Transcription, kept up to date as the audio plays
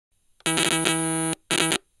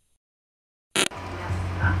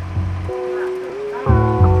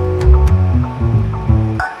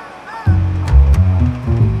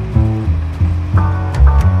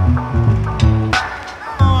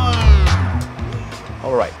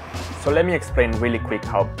So let me explain really quick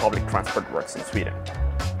how public transport works in Sweden.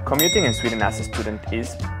 Commuting in Sweden as a student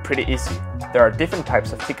is pretty easy. There are different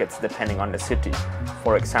types of tickets depending on the city.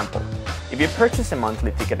 For example, if you purchase a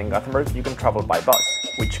monthly ticket in Gothenburg, you can travel by bus,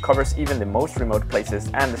 which covers even the most remote places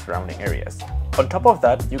and the surrounding areas. On top of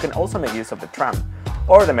that, you can also make use of the tram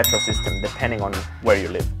or the metro system depending on where you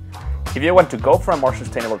live. If you want to go for a more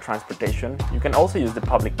sustainable transportation, you can also use the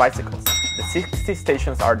public bicycles. The 60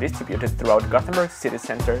 stations are distributed throughout Gothenburg city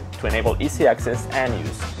center to enable easy access and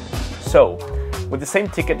use. So, with the same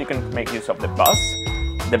ticket you can make use of the bus,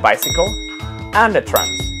 the bicycle and the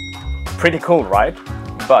trams. Pretty cool, right?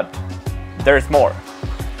 But there's more.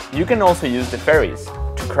 You can also use the ferries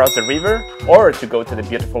to cross the river or to go to the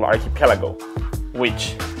beautiful archipelago,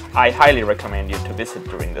 which I highly recommend you to visit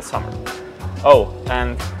during the summer. Oh,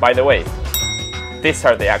 and by the way, these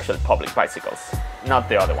are the actual public bicycles, not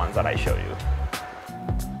the other ones that I show you.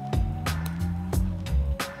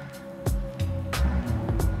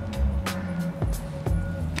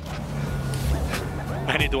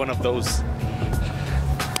 I need one of those.